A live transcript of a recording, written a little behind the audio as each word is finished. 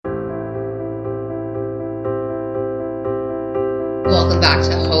Welcome back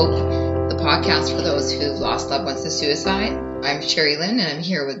to Hope, the podcast for those who've lost loved ones to suicide. I'm Sherry Lynn, and I'm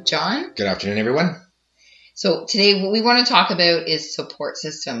here with John. Good afternoon, everyone. So today what we want to talk about is support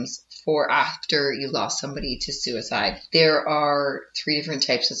systems for after you lost somebody to suicide. There are 3 different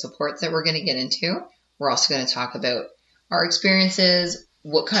types of supports that we're going to get into. We're also going to talk about our experiences,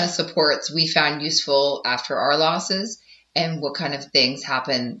 what kind of supports we found useful after our losses, and what kind of things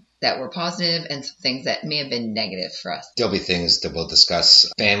happen that were positive and some things that may have been negative for us. There'll be things that we'll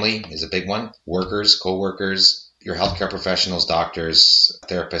discuss. Family is a big one. Workers, co-workers, your healthcare professionals, doctors,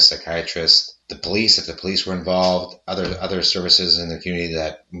 therapists, psychiatrists, the police, if the police were involved, other services in the community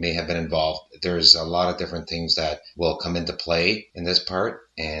that may have been involved. There's a lot of different things that will come into play in this part,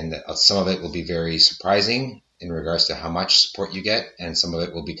 and some of it will be very surprising in regards to how much support you get, and some of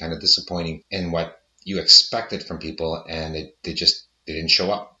it will be kind of disappointing in what you expected from people, and they didn't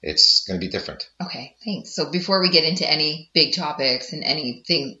show up. It's going to be different. Okay, thanks. So before we get into any big topics and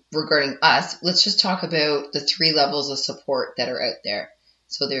anything regarding us, let's just talk about the 3 levels of support that are out there.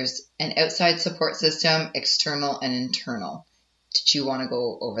 So there's an outside support system, external, and internal. Did you want to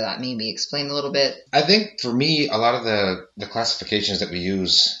go over that? Maybe explain a little bit? I think for me, a lot of the classifications that we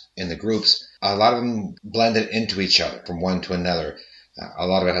use in the groups, a lot of them blended into each other from one to another. A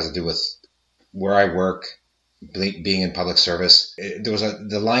lot of it has to do with where I work, being in public service.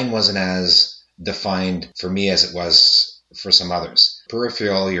 The line wasn't as defined for me as it was for some others.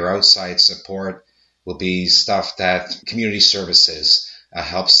 Peripheral, your outside support will be stuff that community services,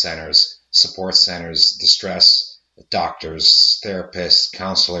 help centers, support centers, distress, doctors, therapists,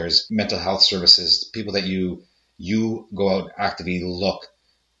 counselors, mental health services, people that you go out actively look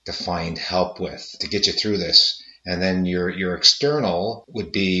to find help with to get you through this. And then your external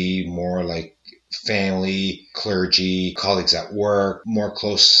would be more like family, clergy, colleagues at work, more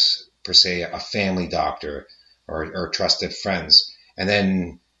close, per se, a family doctor or trusted friends. And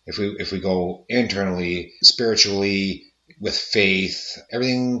then if we go internally, spiritually, with faith,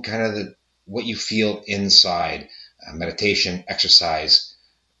 everything kind of what you feel inside, meditation, exercise,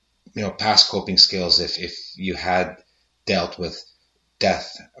 past coping skills if you had dealt with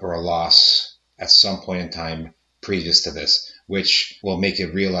death or a loss at some point in time previous to this, which will make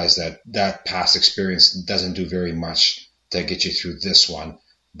you realize that past experience doesn't do very much to get you through this one,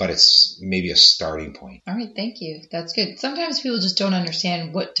 but it's maybe a starting point. All right, thank you. That's good. Sometimes people just don't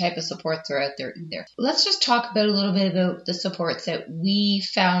understand what type of supports are out there either. Let's just talk about a little bit about the supports that we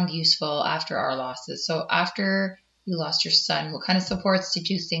found useful after our losses. So after you lost your son, what kind of supports did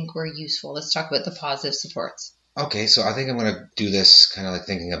you think were useful? Let's talk about the positive supports. Okay, so I think I'm going to do this kind of like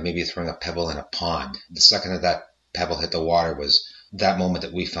thinking of maybe throwing a pebble in a pond. The second that pebble hit the water was that moment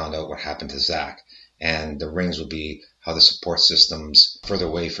that we found out what happened to Zach. And the rings will be how the support systems further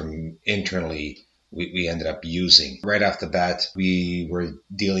away from internally we ended up using. Right off the bat, we were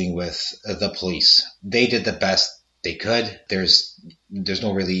dealing with the police. They did the best they could. There's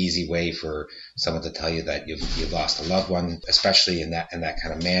no really easy way for someone to tell you that you've lost a loved one, especially in that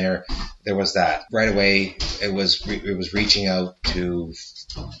kind of manner. There was that right away. It was reaching out to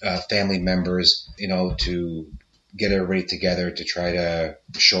family members, to get everybody together to try to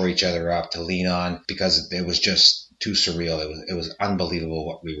shore each other up, to lean on, because it was just too surreal. It was unbelievable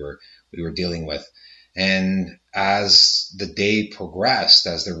what we were dealing with. And as the day progressed,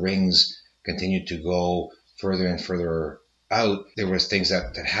 as the rings continued to go further and further out, there was things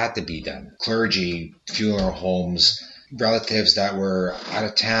that had to be done. Clergy, funeral homes, relatives that were out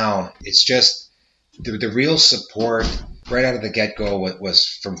of town. It's just the real support right out of the get-go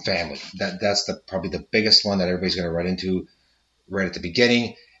was from family. That's probably the biggest one that everybody's going to run into right at the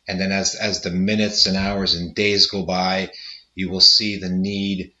beginning. And then as the minutes and hours and days go by, you will see the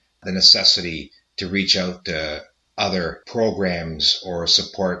need, the necessity to reach out to other programs or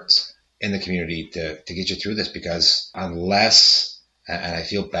supports in the community to get you through this, because unless, and I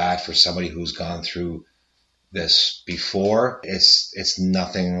feel bad for somebody who's gone through this before, it's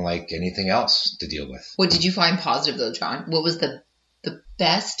nothing like anything else to deal with. What did you find positive though, John? What was the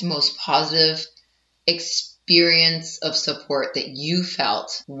best, most positive experience of support that you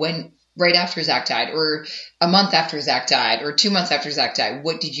felt when right after Zach died, or a month after Zach died, or 2 months after Zach died?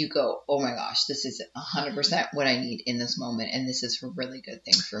 What did you go, oh my gosh, this is 100% what I need in this moment, and this is a really good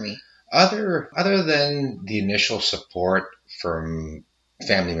thing for me? Other than the initial support from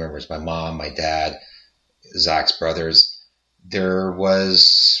family members, my mom, my dad, Zach's brothers, there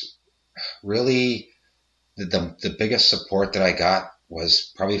was really the biggest support that I got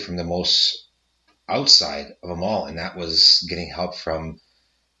was probably from the most outside of them all, and that was getting help from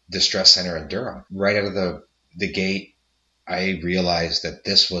Distress Center in Durham. Right out of the gate, I realized that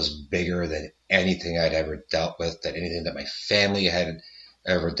this was bigger than anything I'd ever dealt with, that anything that my family had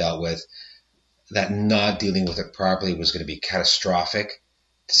ever dealt with, that not dealing with it properly was going to be catastrophic,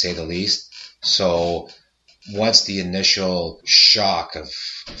 to say the least. So once the initial shock of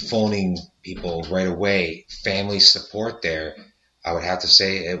phoning people right away, family support there, I would have to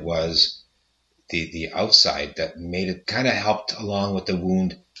say it was the outside that made it, kind of helped along with the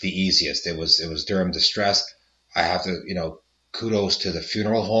wound the easiest. It was during distress. I have to, kudos to the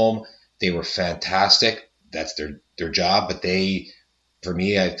funeral home. They were fantastic. That's their job. But for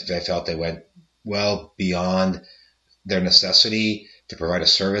me, I felt they went well beyond their necessity to provide a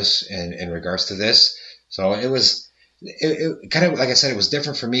service in regards to this. So it kind of, like I said, it was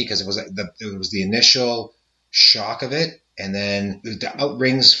different for me because it was the initial shock of it, and then the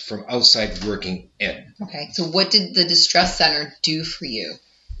outrings from outside working in. Okay, so what did the distress center do for you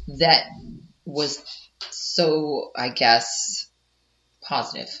that was so, I guess,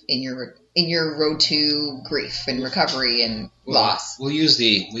 positive in your road to grief and recovery and loss? We'll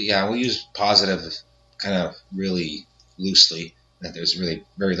use positive kind of really loosely. That there's really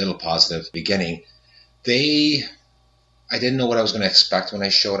very little positive beginning. I didn't know what I was going to expect when I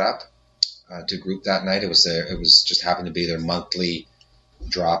showed up to group that night. It was just happened to be their monthly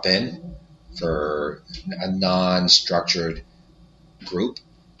drop-in for a non-structured group,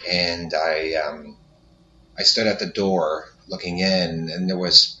 and I stood at the door looking in, and there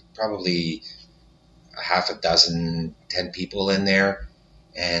was probably a half a dozen, 10 people in there,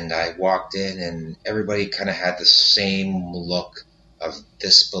 and I walked in, and everybody kind of had the same look of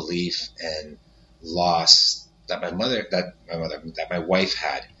disbelief and loss that my wife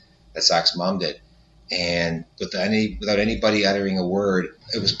had, that Zach's mom did. And without anybody uttering a word,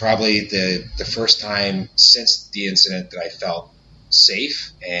 it was probably the first time since the incident that I felt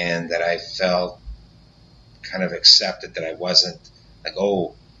safe and that I felt kind of accepted, that I wasn't like,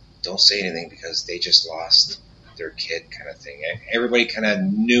 oh, don't say anything because they just lost their kid kind of thing. Everybody kind of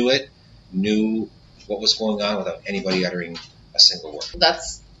knew what was going on without anybody uttering a single word.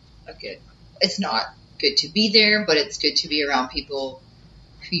 That's good. It's not good to be there, but it's good to be around people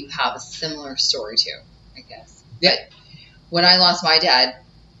who you have a similar story to, I guess. Yeah. But when I lost my dad,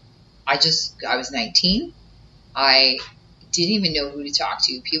 I was 19. I didn't even know who to talk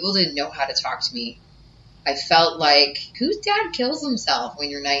to. People didn't know how to talk to me. I felt like, whose dad kills himself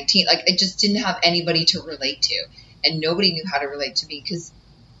when you're 19? Like, I just didn't have anybody to relate to. And nobody knew how to relate to me because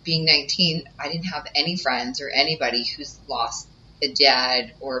being 19, I didn't have any friends or anybody who's lost a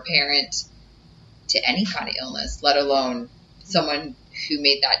dad or a parent to any kind of illness, let alone someone who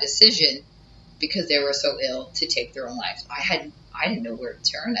made that decision because they were so ill to take their own life. I didn't know where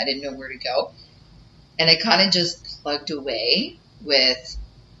to turn. I didn't know where to go. And I kind of just plugged away with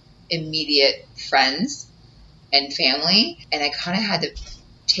immediate friends and family. And I kind of had to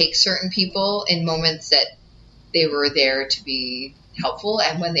take certain people in moments that they were there to be helpful.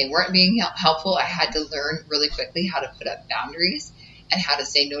 And when they weren't being helpful, I had to learn really quickly how to put up boundaries and how to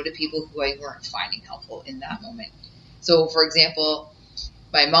say no to people who I weren't finding helpful in that moment. So, for example,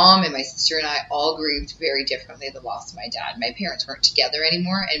 my mom and my sister and I all grieved very differently the loss of my dad. My parents weren't together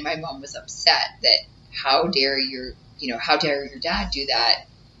anymore, and my mom was upset that how dare your dad do that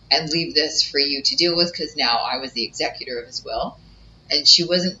and leave this for you to deal with, because now I was the executor of his will. And she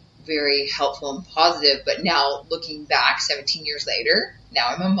wasn't very helpful and positive, but now looking back 17 years later, now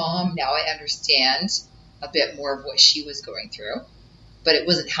I'm a mom, now I understand a bit more of what she was going through. But it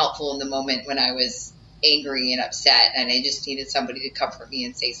wasn't helpful in the moment when I was angry and upset, and I just needed somebody to comfort me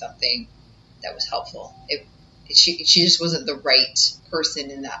and say something that was helpful. She just wasn't the right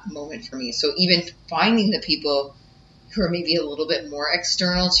person in that moment for me. So even finding the people who are maybe a little bit more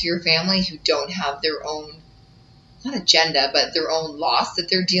external to your family, who don't have their own, not agenda, but their own loss that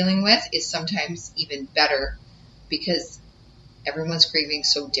they're dealing with, is sometimes even better, because everyone's grieving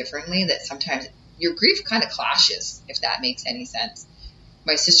so differently that sometimes your grief kind of clashes, if that makes any sense.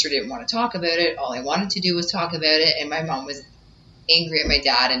 My sister didn't want to talk about it. All I wanted to do was talk about it. And my mom was angry at my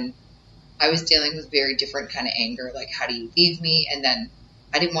dad, and I was dealing with very different kind of anger. Like, how do you leave me? And then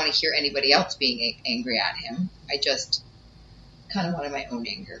I didn't want to hear anybody else being angry at him. I just kind of wanted my own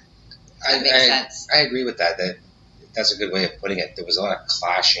anger. That makes sense. I agree with that. That's a good way of putting it. There was a lot of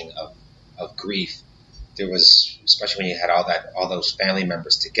clashing of grief. There was, especially when you had all those family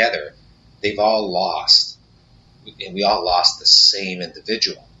members together, they've all lost. And we all lost the same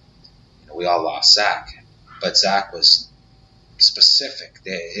individual. We all lost Zach, but Zach was specific.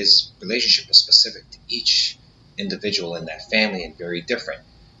 His relationship was specific to each individual in that family and very different,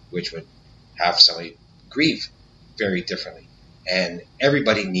 which would have somebody grieve very differently. And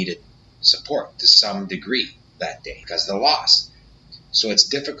everybody needed support to some degree. that day because of the loss. So it's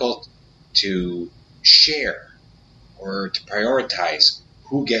difficult to share or to prioritize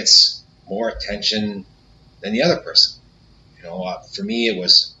who gets more attention than the other person. For me, it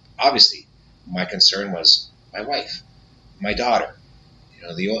was obviously my concern was my wife, my daughter.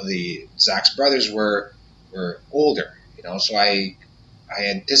 The Zach's brothers were older. So I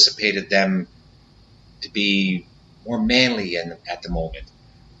anticipated them to be more manly at the moment.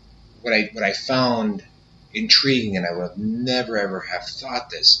 What I found intriguing, and I would never ever have thought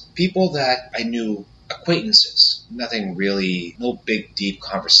this, people that I knew, acquaintances, nothing really, no big deep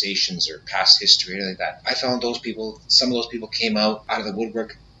conversations or past history or anything like that. I found some of those people came out of the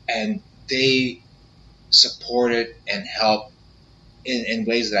woodwork and they supported and helped in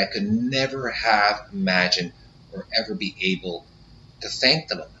ways that I could never have imagined or ever be able to thank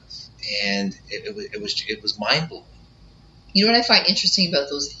them enough. And it was mind blowing. You know what I find interesting about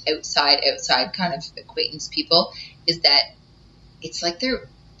those outside kind of acquaintance people is that it's like they're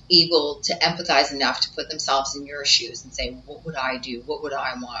able to empathize enough to put themselves in your shoes and say, what would I do? What would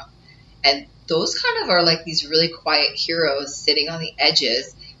I want? And those kind of are like these really quiet heroes sitting on the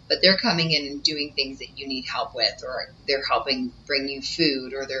edges, but they're coming in and doing things that you need help with, or they're helping bring you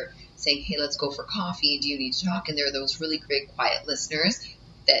food, or they're saying, hey, let's go for coffee. Do you need to talk? And they're those really great quiet listeners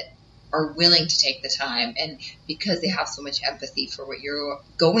that are willing to take the time, and because they have so much empathy for what you're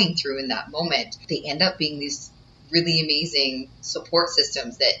going through in that moment, they end up being these really amazing support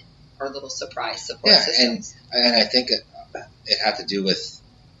systems that are little surprise support systems. And I think it had to do with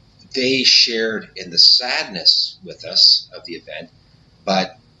they shared in the sadness with us of the event,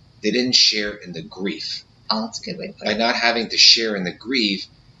 but they didn't share in the grief. Oh, that's a good way to put it. By not having to share in the grief,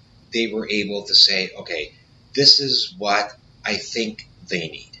 they were able to say, okay, this is what I think they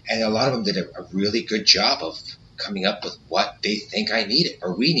need. And a lot of them did a really good job of coming up with what they think I needed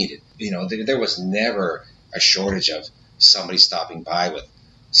or we needed. There was never a shortage of somebody stopping by with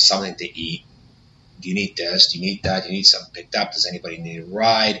something to eat. Do you need this? Do you need that? Do you need something picked up? Does anybody need a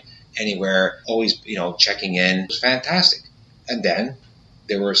ride anywhere? Always, checking in. It was fantastic. And then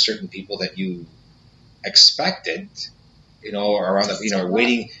there were certain people that you expected, around the,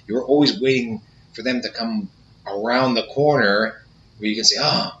 waiting. You were always waiting for them to come around the corner where you can say,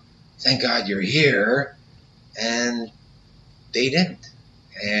 oh, thank God you're here. And they didn't.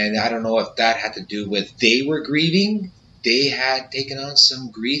 And I don't know if that had to do with they were grieving. They had taken on some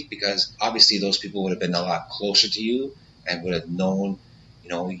grief because obviously those people would have been a lot closer to you and would have known,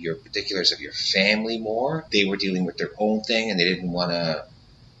 your particulars of your family more. They were dealing with their own thing and they didn't want to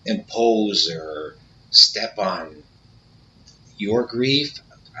impose or step on your grief.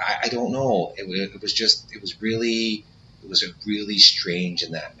 I don't know. It was really strange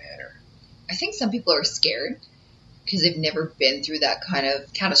in that manner. I think some people are scared because they've never been through that kind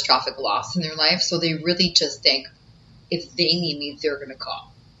of catastrophic loss in their life. So they really just think if they need me, they're going to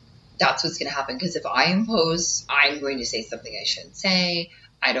call. That's what's going to happen. Because if I impose, I'm going to say something I shouldn't say.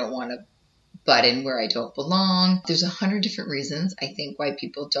 I don't want to butt in where I don't belong. There's 100 different reasons, I think, why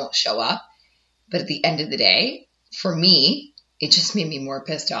people don't show up. But at the end of the day, for me, it just made me more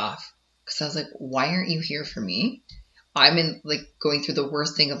pissed off. Because I was like, why aren't you here for me? I'm going through the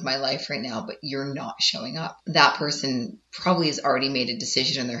worst thing of my life right now, but you're not showing up. That person probably has already made a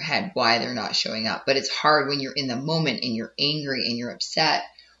decision in their head why they're not showing up. But it's hard when you're in the moment and you're angry and you're upset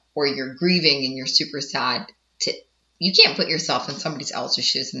or you're grieving and you're super sad. You can't put yourself in somebody else's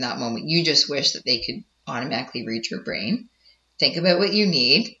shoes in that moment. You just wish that they could automatically read your brain, think about what you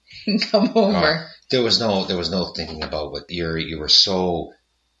need, and come over. There was no thinking about what you were so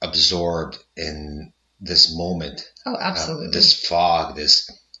absorbed in this moment. Oh, absolutely. This fog,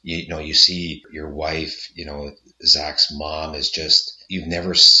 you see your wife, Zach's mom is just, you've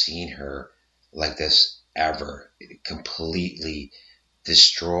never seen her like this ever. Completely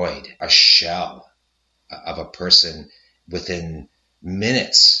destroyed, a shell of a person within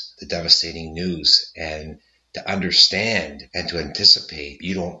minutes, the devastating news, and to understand and to anticipate.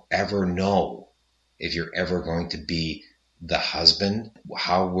 You don't ever know if you're ever going to be the husband,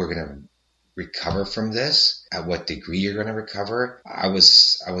 how we're going to recover from this, at what degree you're going to recover. I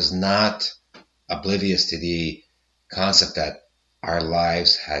was not oblivious to the concept that our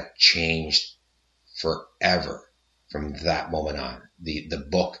lives had changed forever from that moment on. The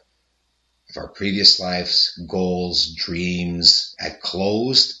book of our previous lives, goals, dreams had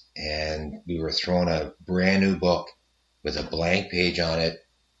closed, and we were thrown a brand new book with a blank page on it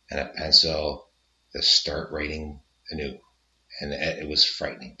and a pencil to start writing anew. And it was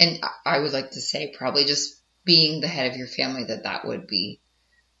frightening. And I would like to say probably just being the head of your family, that would be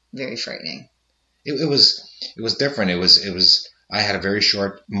very frightening. It was different. It was I had a very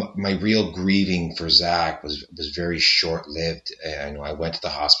short, my real grieving for Zach was very short lived. And I went to the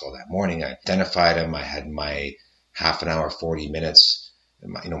hospital that morning. I identified him. I had my half an hour, 40 minutes.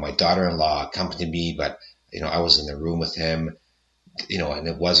 My daughter-in-law accompanied me, but, I was in the room with him, and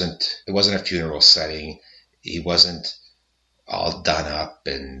it wasn't a funeral setting. He wasn't all done up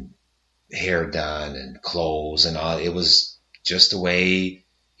and hair done and clothes and all. It was just the way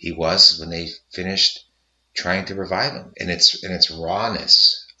he was when they finished trying to revive him, and its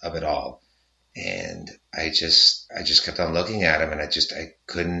rawness of it all. And I just kept on looking at him, and I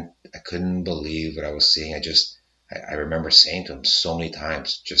couldn't believe what I was seeing. I remember saying to him so many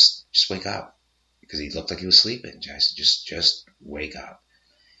times, just wake up, because he looked like he was sleeping. I said, just wake up.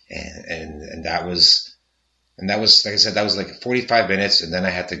 And that was like I said, that was like 45 minutes, and then I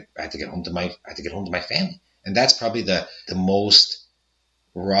had to get home to my family. And that's probably the most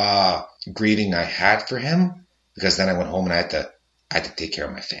raw grieving I had for him, because then I went home and I had to take care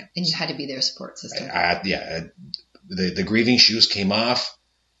of my family. And you had to be their support system. The grieving shoes came off,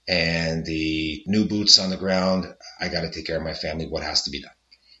 and the new boots on the ground. I got to take care of my family. What has to be done?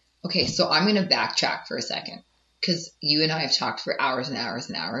 Okay, so I'm going to backtrack for a second, because you and I have talked for hours and hours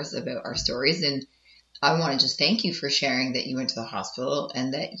and hours about our stories, and I want to just thank you for sharing that you went to the hospital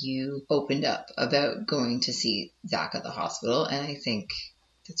and that you opened up about going to see Zach at the hospital. And I think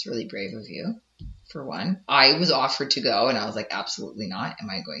that's really brave of you, for one. I was offered to go, and I was like, absolutely not. Am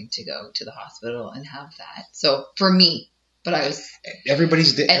I going to go to the hospital and have that? So for me, but I was... Everybody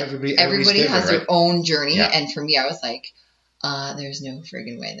has their own journey. Yeah. And for me, I was like, there's no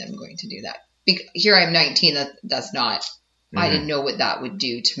friggin' way that I'm going to do that. Here I am 19. That's not... Mm-hmm. I didn't know what that would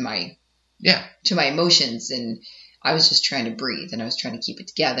do to my emotions, and I was just trying to breathe, and I was trying to keep it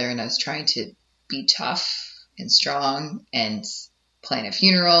together, and I was trying to be tough and strong and plan a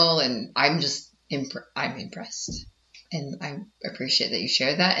funeral, and I'm impressed, and I appreciate that you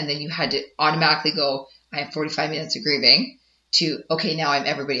shared that. And then you had to automatically go, I have 45 minutes of grieving, to, okay, now I'm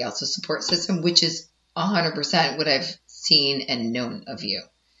everybody else's support system, which is 100% what I've seen and known of you,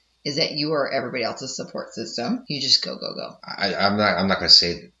 is that you are everybody else's support system. You just go. I'm not going to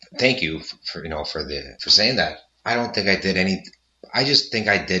say thank you for saying that. I don't think I did any. I just think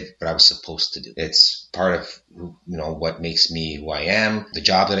I did what I was supposed to do. It's part of what makes me who I am. The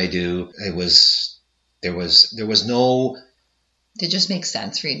job that I do. There was no. Did it just make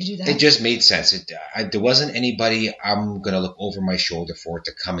sense for you to do that? It just made sense. There wasn't anybody I'm going to look over my shoulder for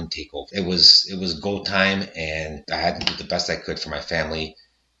to come and take over. It was go time, and I had to do the best I could for my family,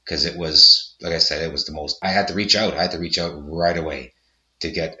 because it was, like I said, it was the most. I had to reach out. I had to reach out right away to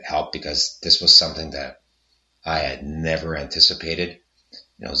get help, because this was something that I had never anticipated.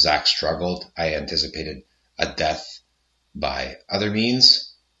 Zach struggled. I anticipated a death by other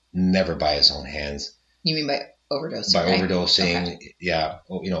means, never by his own hands. You mean by overdosing? By right? overdosing, okay. Yeah.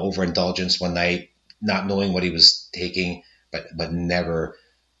 Overindulgence one night, not knowing what he was taking, but never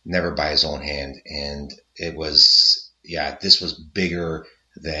by his own hand. And it was, this was bigger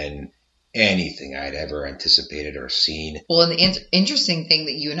than anything I'd ever anticipated or seen. Well, and the interesting thing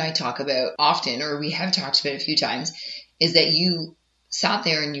that you and I talk about often, or we have talked about a few times, is that you sat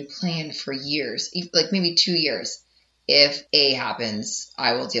there and you planned for years, like maybe 2 years. If A happens,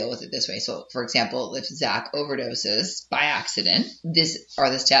 I will deal with it this way. So, for example, if Zach overdoses by accident, these are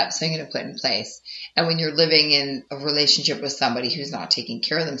the steps I'm going to put in place. And when you're living in a relationship with somebody who's not taking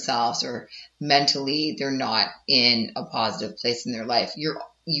care of themselves, or mentally they're not in a positive place in their life,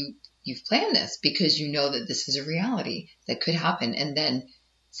 you've planned this, because you know that this is a reality that could happen, and then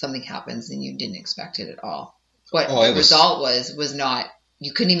something happens and you didn't expect it at all. What the result was not,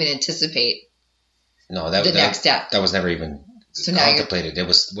 you couldn't even anticipate. No, the next step. That was never even contemplated. It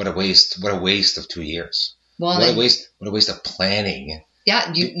was what a waste of 2 years. Well, what a waste of planning.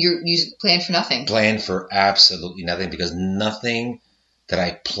 Yeah, you planned for nothing. Planned for absolutely nothing, because nothing that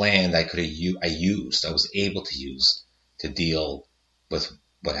I planned I was able to use to deal with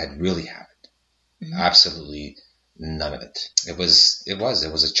what had really happened. Mm-hmm. Absolutely none of it. It was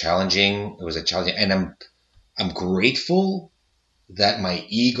a challenging, and I'm grateful that my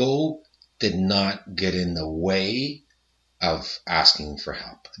ego did not get in the way of asking for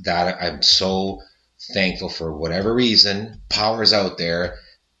help. That I'm so thankful for. Whatever reason, powers out there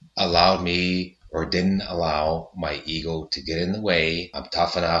allowed me, or didn't allow my ego to get in the way. I'm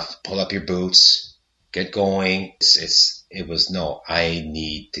tough enough. Pull up your boots, get going. I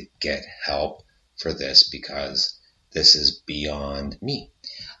need to get help for this, because this is beyond me.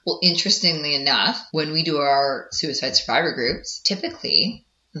 Well, interestingly enough, when we do our suicide survivor groups, typically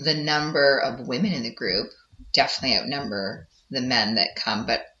the number of women in the group definitely outnumber the men that come,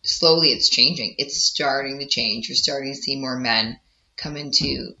 but slowly it's changing. It's starting to change. You're starting to see more men come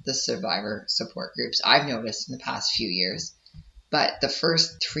into the survivor support groups. I've noticed in the past few years. But the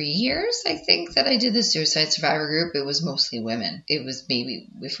first 3 years, I think, that I did the suicide survivor group, it was mostly women. It was maybe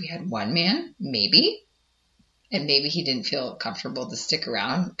if we had one man, maybe. And maybe he didn't feel comfortable to stick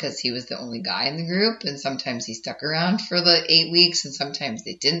around because he was the only guy in the group. And sometimes he stuck around for the 8 weeks, and sometimes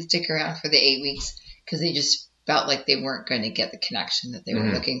they didn't stick around for the 8 weeks because they just felt like they weren't going to get the connection that they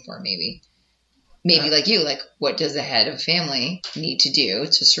were looking for, maybe. Maybe like you, like, what does a head of family need to do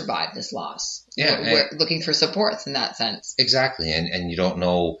to survive this loss? Yeah. We're looking for supports in that sense. Exactly. And you don't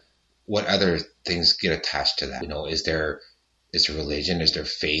know what other things get attached to that. You know, is there religion? Is there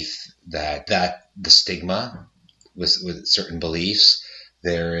faith that the stigma with certain beliefs?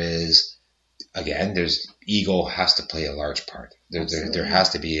 There is, again, there's ego has to play a large part. There has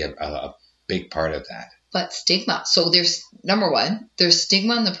to be a big part of that. But stigma. So there's, number one, there's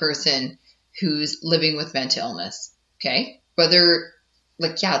stigma on the person who's living with mental illness. Okay. Whether,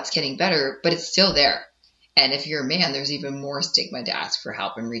 like, yeah, it's getting better, but it's still there. And if you're a man, there's even more stigma to ask for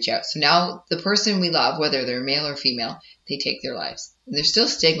help and reach out. So now the person we love, whether they're male or female, they take their lives. And there's still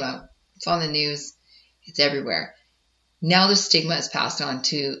stigma. It's on the news. It's everywhere. Now the stigma is passed on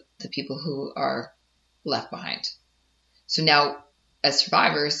to the people who are left behind. So now, as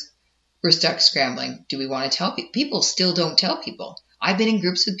survivors, we're stuck scrambling. Do we want to tell people? People still don't tell people. I've been in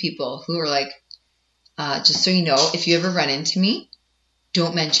groups with people who are like, just so you know, if you ever run into me,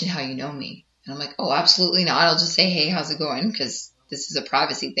 don't mention how you know me. And I'm like, oh, absolutely not. I'll just say, hey, how's it going? Because this is a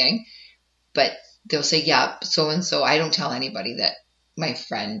privacy thing. But they'll say, yeah, so-and-so. I don't tell anybody that my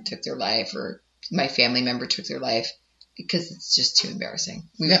friend took their life or my family member took their life because it's just too embarrassing.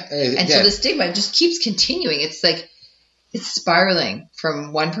 Yeah, so the stigma just keeps continuing. It's like, it's spiraling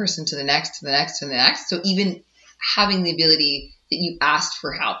from one person to the next, to the next, to the next. So even having the ability that you asked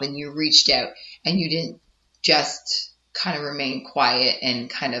for help and you reached out and you didn't just kind of remain quiet and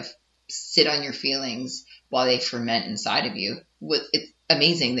kind of sit on your feelings while they ferment inside of you. It's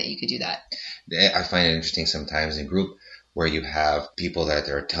amazing that you could do that. I find it interesting sometimes in group where you have people that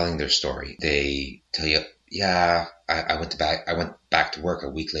are telling their story. They tell you, yeah, I went back to work a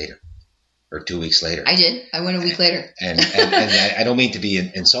week later or 2 weeks later. I did. I went a week later. And I don't mean to be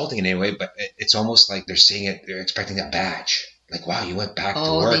insulting in any way, but it's almost like they're saying it, they're expecting a badge. Like, wow, you went back to work.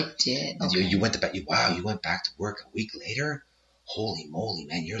 Oh, they did. Okay. You went back to work a week later? Holy moly,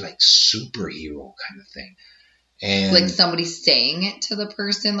 man, you're like superhero kind of thing. And like somebody saying it to the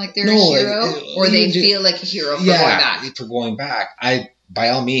person like they're a hero? Or they feel like a hero for going back? For going back. By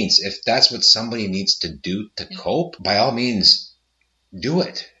all means, if that's what somebody needs to do to cope, by all means, do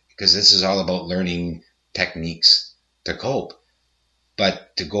it. Because this is all about learning techniques to cope.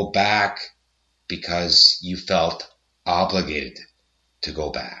 But to go back because you felt obligated to go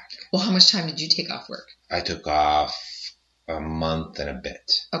back. Well, how much time did you take off work? I took off a month and a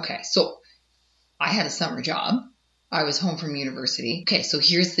bit. Okay, so I had a summer job. I was home from university. Okay, so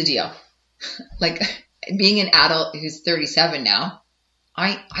here's the deal. Like, being an adult who's 37 now,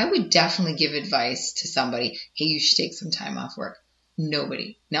 I would definitely give advice to somebody, hey, you should take some time off work.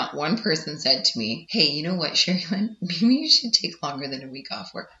 Nobody, not one person said to me, hey, you know what, Sherry-Lynn, maybe you should take longer than a week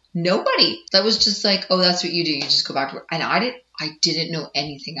off work. Nobody. That was just like, oh, that's what you do. You just go back to work. And I didn't know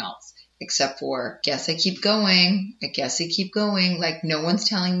anything else except for, guess I keep going. I guess I keep going. Like, no one's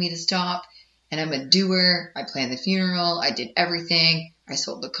telling me to stop. And I'm a doer. I planned the funeral. I did everything. I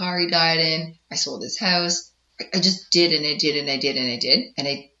sold the car he died in. I sold his house. I just did and I did and I did and I did. And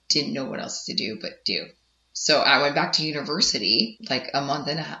I didn't know what else to do but do. So I went back to university like a month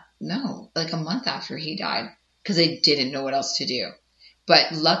after he died because I didn't know what else to do.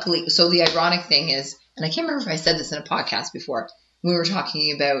 But luckily, so the ironic thing is, and I can't remember if I said this in a podcast before, we were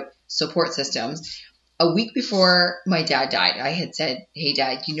talking about support systems. A week before my dad died, I had said, hey,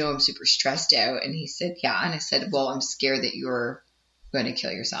 Dad, you know I'm super stressed out. And he said, yeah. And I said, well, I'm scared that you're going to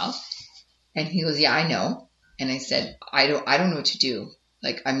kill yourself. And he goes, yeah, I know. And I said, I don't know what to do.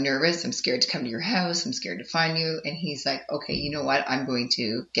 Like, I'm nervous. I'm scared to come to your house. I'm scared to find you. And he's like, okay, you know what? I'm going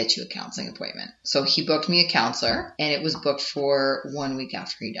to get you a counseling appointment. So he booked me a counselor and it was booked for 1 week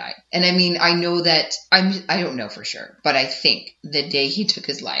after he died. And I mean, I know that I don't know for sure, but I think the day he took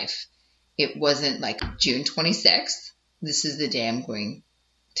his life, it wasn't like June 26th. This is the day I'm going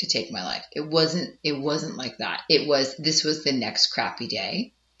to take my life. It wasn't like that. This was the next crappy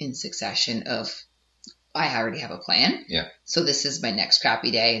day in succession of, I already have a plan. Yeah. So this is my next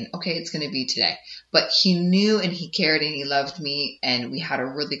crappy day. And okay, it's going to be today. But he knew and he cared and he loved me. And we had a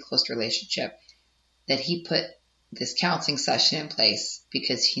really close relationship that he put this counseling session in place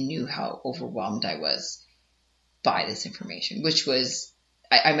because he knew how overwhelmed I was. buy this information, which was,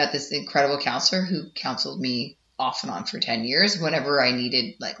 I met this incredible counselor who counseled me off and on for 10 years whenever I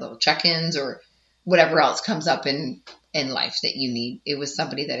needed like little check-ins or whatever else comes up in life that you need. It was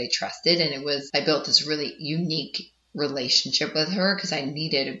somebody that I trusted, and I built this really unique relationship with her because I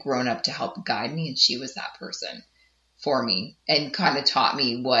needed a grown-up to help guide me, and she was that person for me and kind of taught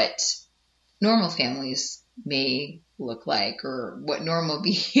me what normal families may look like or what normal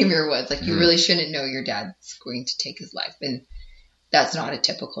behavior was. Like, you really shouldn't know your dad's going to take his life, and that's not a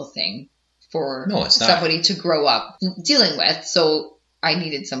typical thing for somebody to grow up dealing with. So I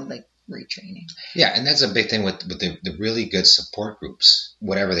needed some like retraining. Yeah, and that's a big thing with the really good support groups,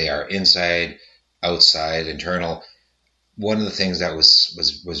 whatever they are, inside, outside, internal. One of the things that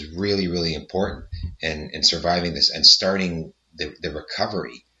was really, really important in surviving this and starting the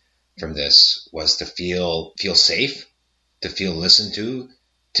recovery from this was to feel safe, to feel listened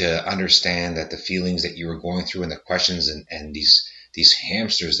to understand that the feelings that you were going through and the questions and these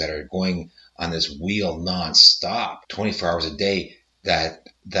hamsters that are going on this wheel nonstop, 24 hours a day,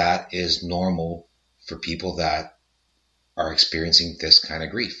 that is normal for people that are experiencing this kind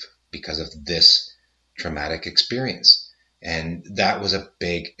of grief because of this traumatic experience. And that was a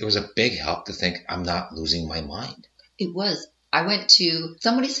big help to think I'm not losing my mind. It was.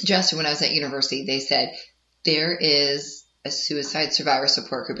 Somebody suggested when I was at university, they said there is a suicide survivor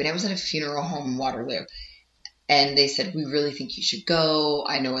support group, and it was at a funeral home in Waterloo. And they said, we really think you should go.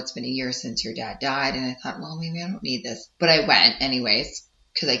 I know it's been a year since your dad died. And I thought, well, maybe I don't need this. But I went anyways,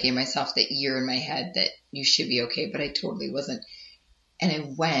 because I gave myself that year in my head that you should be okay. But I totally wasn't. And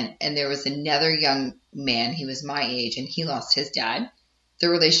I went, and there was another young man. He was my age, and he lost his dad. The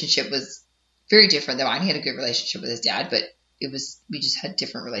relationship was very different than mine. He had a good relationship with his dad, but we just had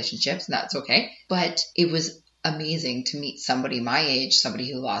different relationships, and that's okay. But it was amazing to meet somebody my age,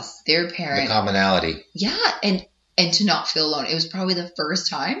 somebody who lost their parent. The commonality. Yeah, and to not feel alone. It was probably the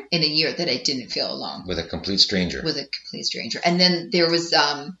first time in a year that I didn't feel alone. With a complete stranger. And then there was,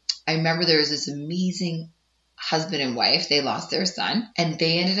 I remember there was this amazing husband and wife. They lost their son, and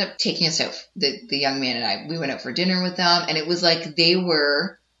they ended up taking us out. The young man and I, we went out for dinner with them, and it was like they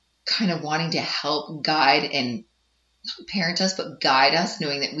were kind of wanting to help guide and not parent us, but guide us,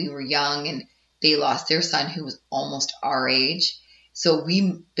 knowing that we were young and they lost their son who was almost our age. So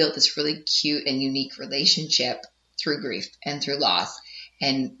we built this really cute and unique relationship through grief and through loss.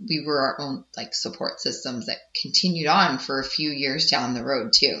 And we were our own like support systems that continued on for a few years down the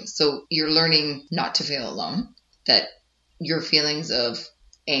road too. So you're learning not to feel alone, that your feelings of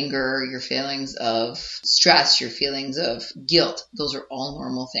anger, your feelings of stress, your feelings of guilt, those are all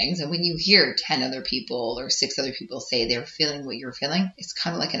normal things. And when you hear 10 other people or 6 other people say they're feeling what you're feeling, it's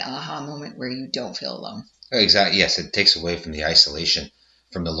kind of like an aha moment where you don't feel alone. Exactly. Yes, it takes away from the isolation,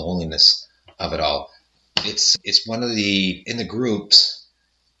 from the loneliness of it all. It's one of in the groups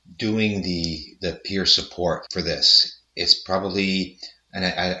doing the peer support for this. It's probably, and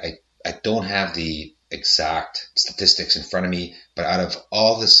I don't have the exact statistics in front of me, but out of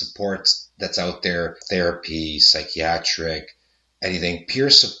all the supports that's out there, therapy, psychiatric, anything, peer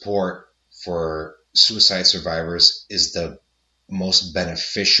support for suicide survivors is the most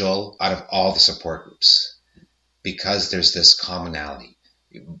beneficial out of all the support groups because there's this commonality.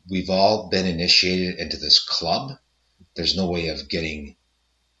 We've all been initiated into this club. There's no way of getting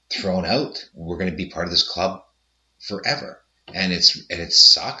thrown out. We're going to be part of this club forever. And it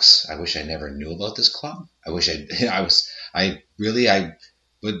sucks. I wish I never knew about this club. I wish I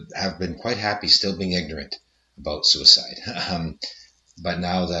would have been quite happy still being ignorant about suicide. But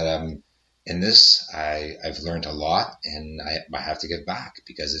now that I'm in this, I've learned a lot, and I have to get back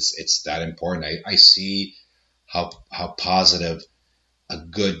because it's that important. I see how positive a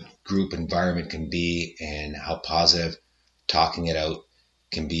good group environment can be, and how positive talking it out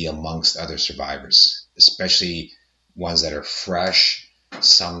can be amongst other survivors, especially ones that are fresh,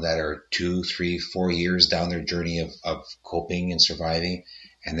 some that are 2, 3, 4 years down their journey of coping and surviving.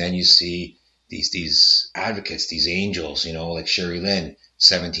 And then you see these advocates, these angels, like Sherry Lynn,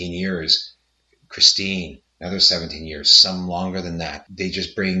 17 years, Christine, another 17 years, some longer than that. They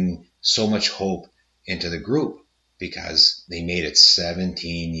just bring so much hope into the group because they made it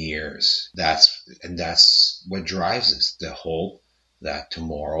 17 years. That's what drives us, the hope that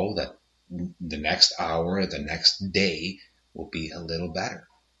tomorrow, that the next hour, the next day will be a little better.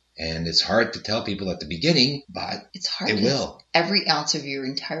 And it's hard to tell people at the beginning, but it's hard. It will. Every ounce of your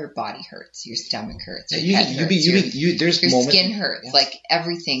entire body hurts. Your stomach hurts. Your skin hurts. Yeah. Like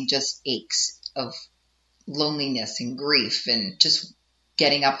everything just aches of loneliness and grief, and just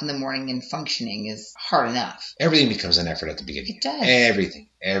getting up in the morning and functioning is hard enough. Everything becomes an effort at the beginning. It does.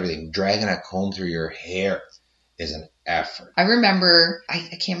 Everything. Dragging a comb through your hair is an effort. I remember, I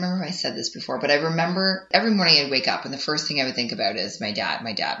can't remember if I said this before, but I remember every morning I'd wake up and the first thing I would think about is my dad,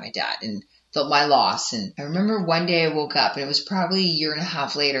 and my loss. And I remember one day I woke up and it was probably a year and a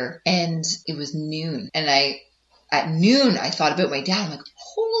half later and it was noon. And at noon, I thought about my dad. I'm like,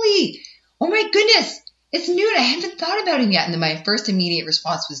 oh my goodness, it's noon. I haven't thought about him yet. And then my first immediate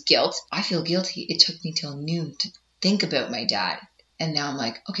response was guilt. I feel guilty. It took me till noon to think about my dad. And now I'm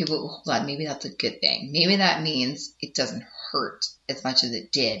like, okay, well, hold on. Maybe that's a good thing. Maybe that means it doesn't hurt as much as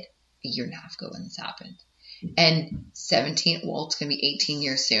it did a year and a half ago when this happened. And 17, well, it's going to be 18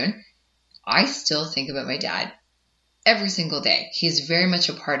 years soon. I still think about my dad every single day. He's very much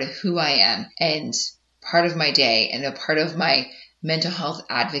a part of who I am and part of my day and a part of my mental health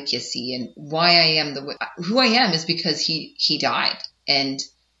advocacy, and why I am who I am is because he died. And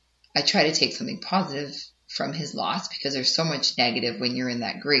I try to take something positive from his loss because there's so much negative when you're in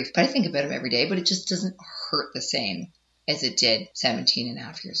that grief. But I think about him every day, but it just doesn't hurt the same as it did 17 and a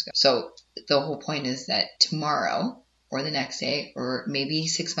half years ago. So the whole point is that tomorrow or the next day or maybe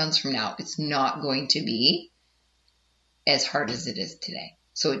 6 months from now, it's not going to be as hard as it is today.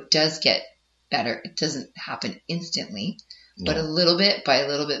 So it does get better. It doesn't happen instantly, but a little bit by a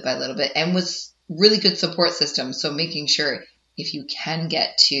little bit by a little bit, and with really good support systems. So making sure if you can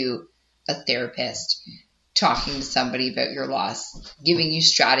get to a therapist, talking to somebody about your loss, giving you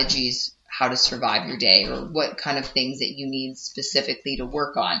strategies how to survive your day or what kind of things that you need specifically to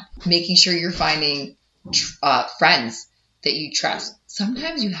work on, making sure you're finding friends that you trust.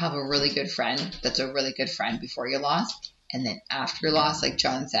 Sometimes you have a really good friend that's a really good friend before your loss, and then after your loss, like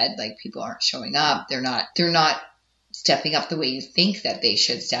John said, like people aren't showing up. They're not stepping up the way you think that they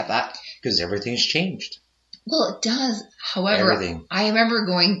should step up. Because everything's changed. Well, it does. However, Everything. I remember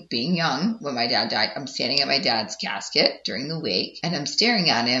being young when my dad died. I'm standing at my dad's casket during the wake and I'm staring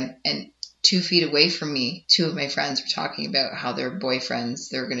at him, and 2 feet away from me, 2 of my friends were talking about how their boyfriends,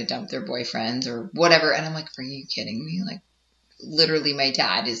 they're going to dump their boyfriends or whatever. And I'm like, are you kidding me? Like, literally my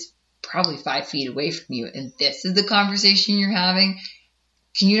dad is probably 5 feet away from you, and this is the conversation you're having?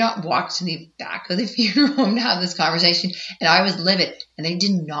 Can you not walk to the back of the funeral home to have this conversation? And I was livid, and I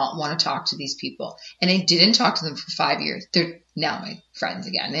did not want to talk to these people. And I didn't talk to them for 5 years. They're now my friends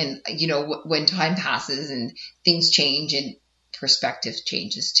again. And, you know, when time passes and things change and perspective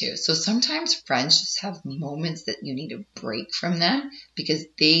changes too. So sometimes friends just have moments that you need a break from them because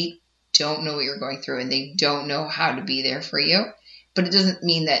they don't know what you're going through and they don't know how to be there for you. But it doesn't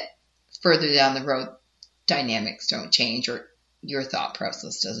mean that further down the road, dynamics don't change or your thought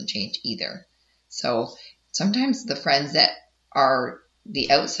process doesn't change either. So sometimes the friends that are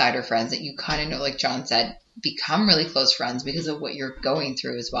the outsider friends that you kind of know, like John said, become really close friends because of what you're going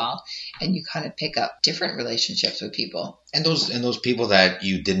through as well. And you kind of pick up different relationships with people. And those people that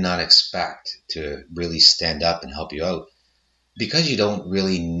you did not expect to really stand up and help you out, because you don't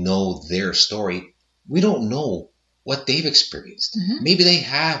really know their story, we don't know what they've experienced. Mm-hmm. Maybe they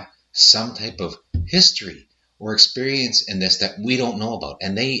have some type of history or experience in this that we don't know about.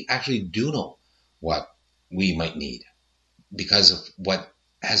 And they actually do know what we might need because of what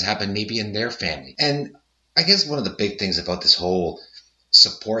has happened maybe in their family. And I guess one of the big things about this whole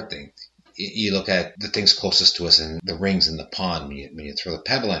support thing, you look at the things closest to us and the rings in the pond when you throw the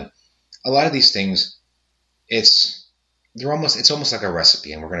pebble in. A lot of these things, it's almost like a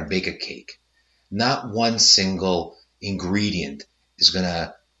recipe, and we're going to bake a cake. Not one single ingredient is going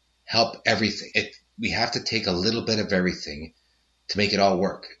to help everything. We have to take a little bit of everything to make it all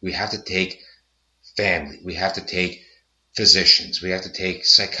work. We have to take family. We have to take physicians. We have to take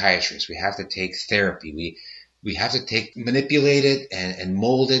psychiatrists. We have to take therapy. We have to manipulate it and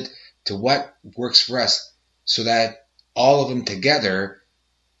mold it to what works for us so that all of them together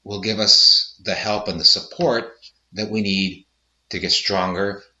will give us the help and the support that we need to get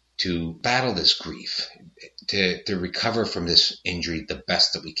stronger, to battle this grief, to recover from this injury the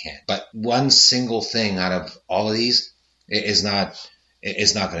best that we can. But one single thing out of all of these is not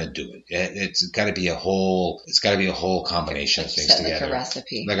going to do it. It's got to be a whole combination of things together. Like a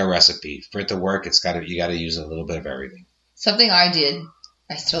recipe. Like a recipe. For it to work, you got to use a little bit of everything. Something I did,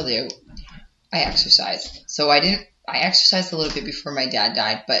 I still do, I exercised. So I exercised a little bit before my dad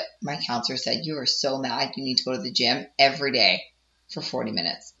died, but my counselor said, you are so mad, you need to go to the gym every day for 40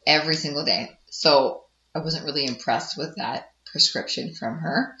 minutes, every single day. So I wasn't really impressed with that prescription from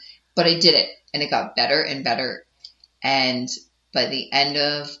her, but I did it, and it got better and better. And by the end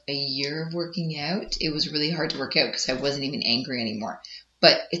of a year of working out, it was really hard to work out because I wasn't even angry anymore.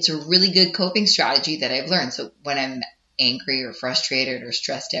 But it's a really good coping strategy that I've learned. So when I'm angry or frustrated or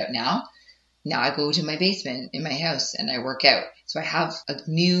stressed out now I go to my basement in my house and I work out. So I have a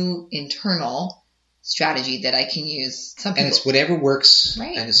new internal strategy that I can use. Some people, and it's whatever works.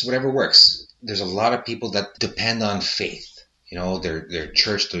 Right. And it's whatever works. There's a lot of people that depend on faith. Their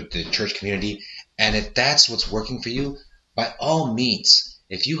church, the church community, and if that's what's working for you, by all means,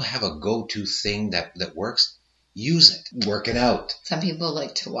 if you have a go-to thing that works, use it. Work it out. Some people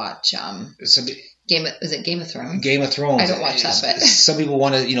like to watch Game of Thrones? Game of Thrones. I don't watch that, but some people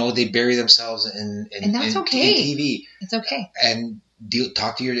want to, they bury themselves in that's okay. in TV. It's okay. And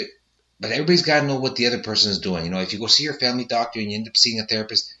talk to but everybody's got to know what the other person is doing. If you go see your family doctor and you end up seeing a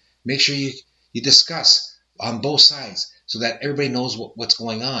therapist, make sure you discuss on both sides so that everybody knows what's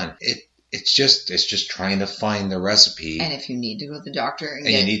going on. It's just trying to find the recipe. And if you need to go to the doctor and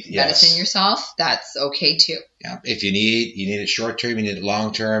get medicine yourself, that's okay too. Yeah. If you need it short term, you need it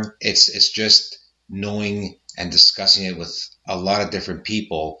long term. It's just knowing and discussing it with a lot of different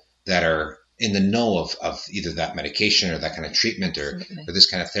people that are in the know of either that medication or that kind of treatment or this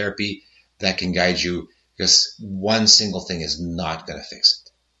kind of therapy that can guide you, because one single thing is not going to fix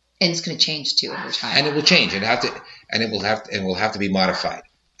it. And it's going to change too over time. And it will change. It will have to be modified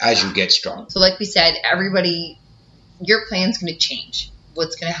as you get strong. So like we said, everybody, your plan's going to change.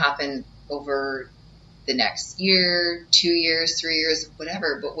 What's going to happen over the next year, 2 years, 3 years,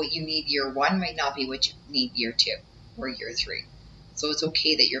 whatever. But what you need year 1 might not be what you need year 2 or year 3. So it's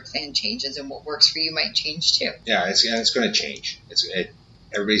okay that your plan changes, and what works for you might change too. Yeah, it's going to change.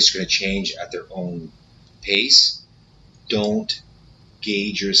 Everybody's going to change at their own pace. Don't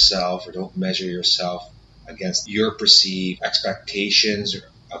gauge yourself or don't measure yourself against your perceived expectations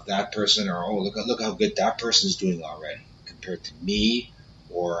of that person, or look how good that person is doing already compared to me,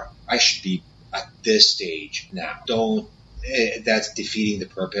 or I should be at this stage now. That's defeating the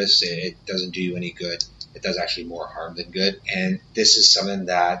purpose. It doesn't do you any good. It does actually more harm than good. And this is something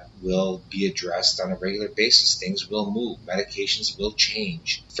that will be addressed on a regular basis. Things will move. Medications will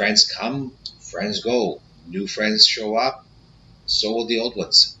change. Friends come, friends go. New friends show up. So will the old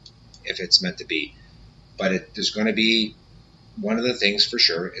ones, if it's meant to be. But there's going to be, one of the things for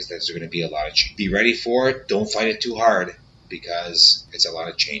sure is that there's going to be a lot of change. Be ready for it. Don't fight it too hard, because it's a lot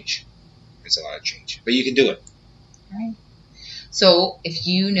of change. It's a lot of change. But you can do it. All right. So if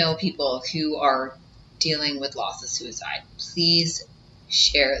you know people who are dealing with loss of suicide, please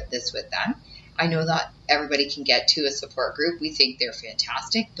share this with them. I know not everybody can get to a support group. We think they're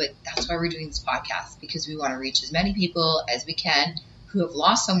fantastic, but that's why we're doing this podcast, because we want to reach as many people as we can who have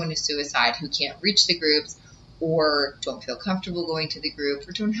lost someone to suicide, who can't reach the groups or don't feel comfortable going to the group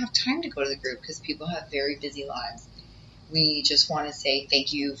or don't have time to go to the group because people have very busy lives. We just want to say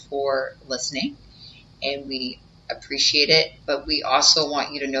thank you for listening, and we appreciate it, but we also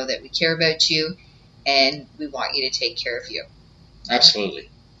want you to know that we care about you and we want you to take care of you. Absolutely.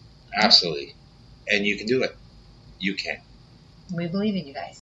 Absolutely. And you can do it. You can. We believe in you guys.